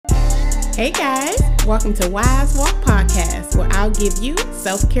Hey guys, welcome to Wise Walk Podcast, where I'll give you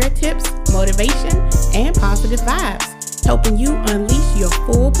self-care tips, motivation, and positive vibes, helping you unleash your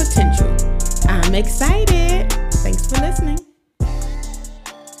full potential. I'm excited. Thanks for listening.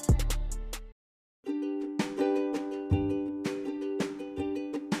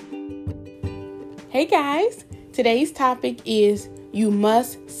 Hey guys, today's topic is you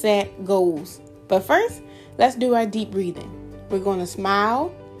must set goals. But first, let's do our deep breathing. We're going to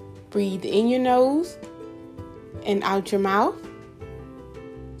smile, breathe in your nose and out your mouth.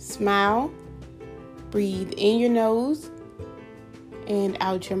 Smile, breathe in your nose and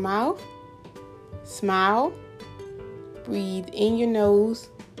out your mouth. Smile, breathe in your nose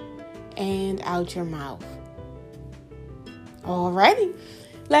and out your mouth. Alrighty,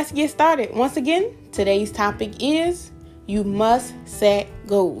 let's get started. Once again, today's topic is you must set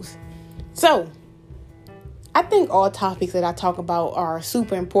goals. So, I think all topics that I talk about are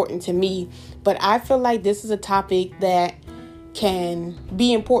super important to me, but I feel like this is a topic that can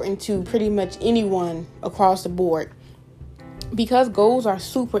be important to pretty much anyone across the board because goals are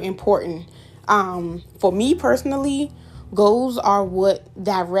super important. For me personally, goals are what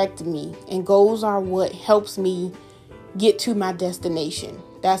direct me and goals are what helps me get to my destination.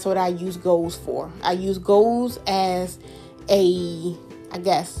 That's what I use goals for. I use goals as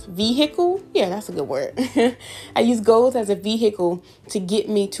vehicle. Yeah, that's a good word. I use goals as a vehicle to get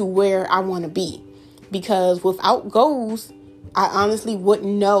me to where I want to be. Because without goals, I honestly wouldn't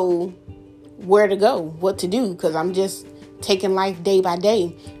know where to go, what to do, because I'm just taking life day by day,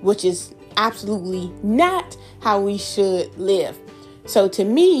 which is absolutely not how we should live. So to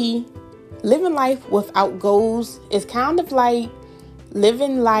me, living life without goals is kind of like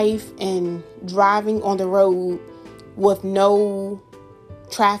living life and driving on the road with no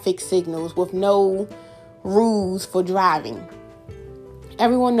traffic signals, with no rules for driving.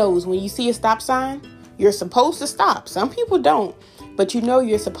 Everyone knows when you see a stop sign, you're supposed to stop. Some people don't, but you know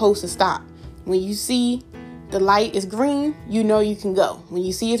you're supposed to stop. When you see the light is green, you know you can go. When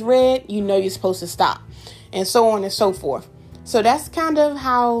you see it's red, you know you're supposed to stop, and so on and so forth. So that's kind of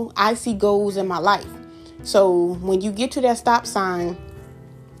how I see goals in my life. So when you get to that stop sign,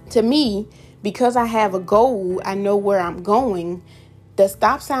 to me, because I have a goal, I know where I'm going. The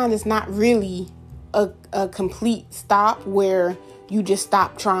stop sign is not really a complete stop where you just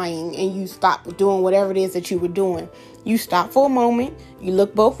stop trying and you stop doing whatever it is that you were doing. You stop for a moment, you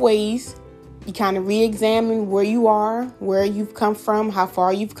look both ways, you kind of re-examine where you are, where you've come from, how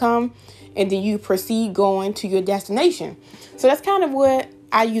far you've come, and then you proceed going to your destination. So that's kind of what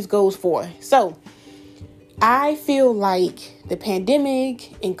I use goals for. So I feel like the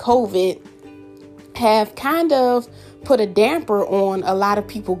pandemic and COVID have kind of put a damper on a lot of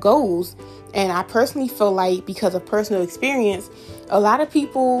people's goals. And I personally feel like because of personal experience, a lot of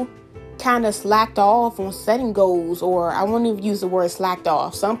people kind of slacked off on setting goals, or I won't even use the word slacked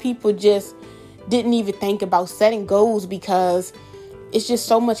off. Some people just didn't even think about setting goals because it's just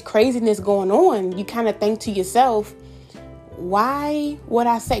so much craziness going on. You kind of think to yourself, why would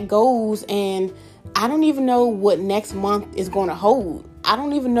I set goals and I don't even know what next month is going to hold? I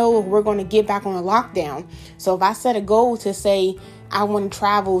don't even know if we're going to get back on a lockdown. So if I set a goal to say I want to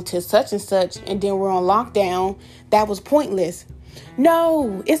travel to such and such and then we're on lockdown, that was pointless.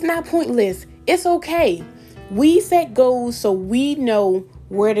 No, it's not pointless. It's okay. We set goals so we know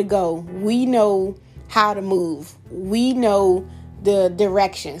where to go. We know how to move. We know the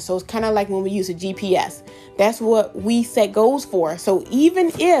direction. So it's kind of like when we use a GPS. That's what we set goals for. So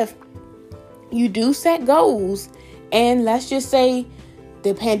even if you do set goals and let's just say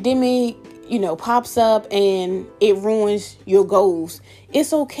the pandemic, pops up and it ruins your goals,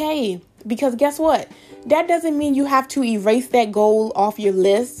 it's okay. Because guess what? That doesn't mean you have to erase that goal off your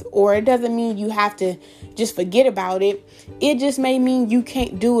list, or it doesn't mean you have to just forget about it. It just may mean you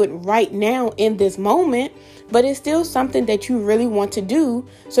can't do it right now in this moment, but it's still something that you really want to do.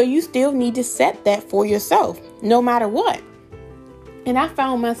 So you still need to set that for yourself, no matter what. And I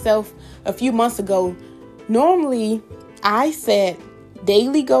found myself a few months ago, normally I set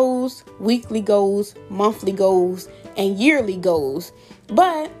daily goals, weekly goals, monthly goals, and yearly goals.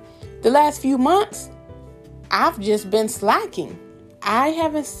 But the last few months, I've just been slacking. I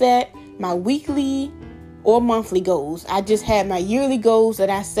haven't set my weekly or monthly goals. I just had my yearly goals that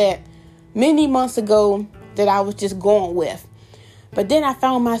I set many months ago that I was just going with. But then I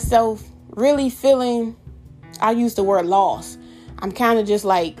found myself really feeling, I use the word lost. I'm kind of just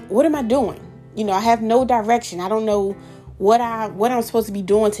like, what am I doing? I have no direction. I don't know what I'm supposed to be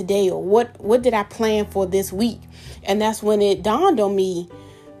doing today, or what did I plan for this week. And that's when it dawned on me,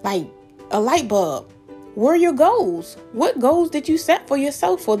 like a light bulb. were your goals? What goals did you set for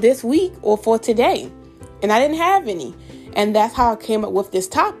yourself for this week or for today? And I didn't have any. And that's how I came up with this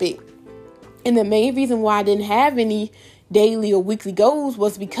topic. And the main reason why I didn't have any daily or weekly goals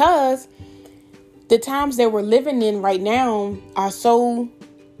was because the times that we're living in right now are so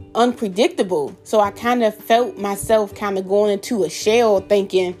unpredictable. So I kind of felt myself kind of going into a shell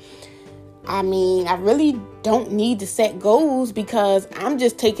thinking, I really don't need to set goals because I'm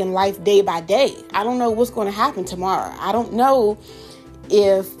just taking life day by day. I don't know what's going to happen tomorrow. I don't know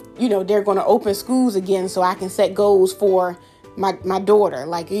if, they're going to open schools again so I can set goals for my daughter.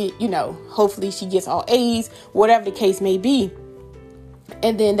 Hopefully she gets all A's, whatever the case may be.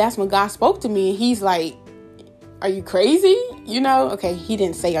 And then that's when God spoke to me and he's like, are you crazy? Okay, he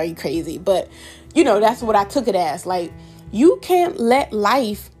didn't say, are you crazy? But, that's what I took it as. Like, you can't let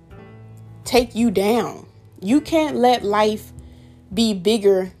life take you down. You can't let life be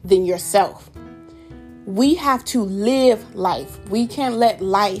bigger than yourself. We have to live life. We can't let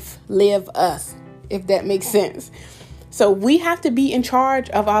life live us, if that makes sense. So we have to be in charge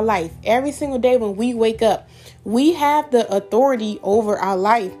of our life. Every single day when we wake up, we have the authority over our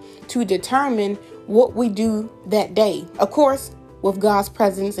life to determine what we do that day. Of course, with God's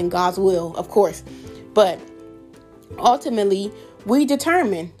presence and God's will, of course. But ultimately, we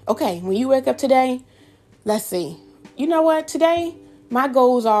determine, okay, when you wake up today, let's see. You know what? Today, my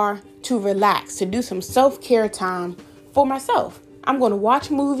goals are to relax, to do some self-care time for myself. I'm going to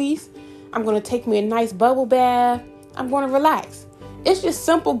watch movies. I'm going to take me a nice bubble bath. I'm going to relax. It's just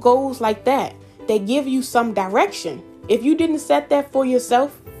simple goals like that. They give you some direction. If you didn't set that for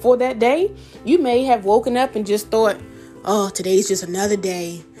yourself for that day, you may have woken up and just thought, oh, today's just another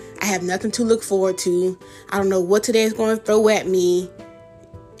day. I have nothing to look forward to. I don't know what today is going to throw at me.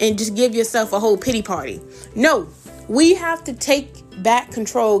 And just give yourself a whole pity party. No, we have to take back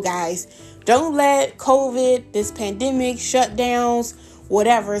control, guys. Don't let COVID, this pandemic, shutdowns,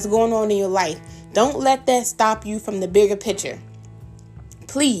 whatever is going on in your life. Don't let that stop you from the bigger picture.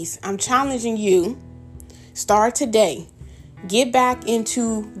 Please, I'm challenging you. Start today. Get back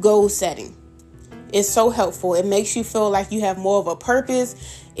into goal setting. It's so helpful. It makes you feel like you have more of a purpose.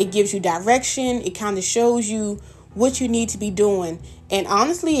 It gives you direction. It kind of shows you what you need to be doing. And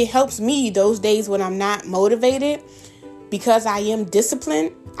honestly, it helps me those days when I'm not motivated because I am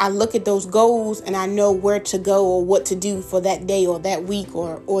disciplined. I look at those goals and I know where to go or what to do for that day or that week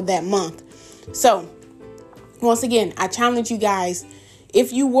or that month. So once again, I challenge you guys.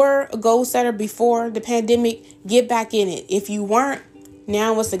 If you were a goal setter before the pandemic, get back in it. If you weren't,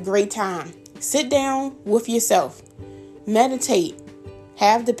 now is a great time. Sit down with yourself. Meditate.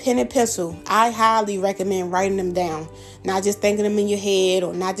 Have the pen and pencil. I highly recommend writing them down. Not just thinking them in your head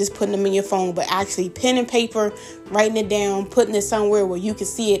or not just putting them in your phone, but actually pen and paper, writing it down, putting it somewhere where you can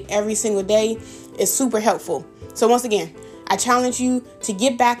see it every single day is super helpful. So once again, I challenge you to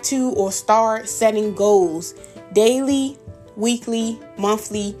get back to or start setting goals. Daily, weekly,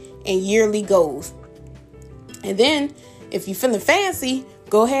 monthly, and yearly goals. And then if you're feeling fancy,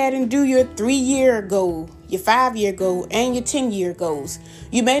 go ahead and do your 3-year goal, your 5-year goal, and your 10-year goals.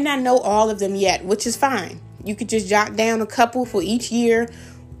 You may not know all of them yet, which is fine. You could just jot down a couple for each year.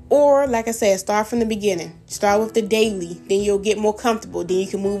 Or, like I said, start from the beginning. Start with the daily. Then you'll get more comfortable. Then you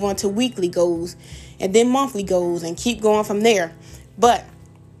can move on to weekly goals and then monthly goals and keep going from there. But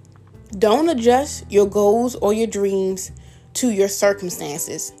don't adjust your goals or your dreams to your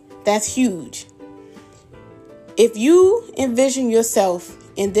circumstances. That's huge. If you envision yourself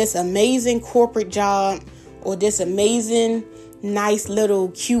in this amazing corporate job or this amazing, nice little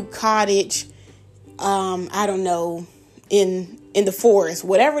cute cottage, I don't know, in the forest,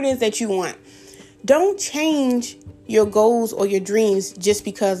 whatever it is that you want, don't change your goals or your dreams just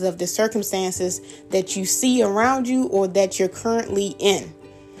because of the circumstances that you see around you or that you're currently in.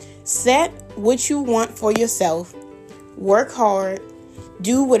 Set what you want for yourself. Work hard.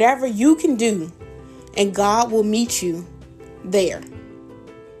 Do whatever you can do. And God will meet you there.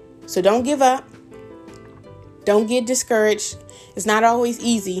 So don't give up. Don't get discouraged. It's not always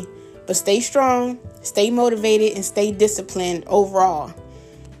easy, but stay strong, stay motivated, and stay disciplined overall.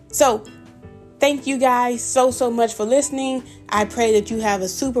 So thank you guys so much for listening. I pray that you have a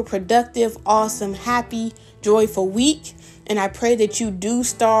super productive, awesome, happy, joyful week. And I pray that you do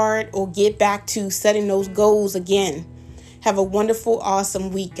start or get back to setting those goals again. Have a wonderful,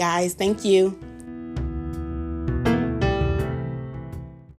 awesome week, guys. Thank you.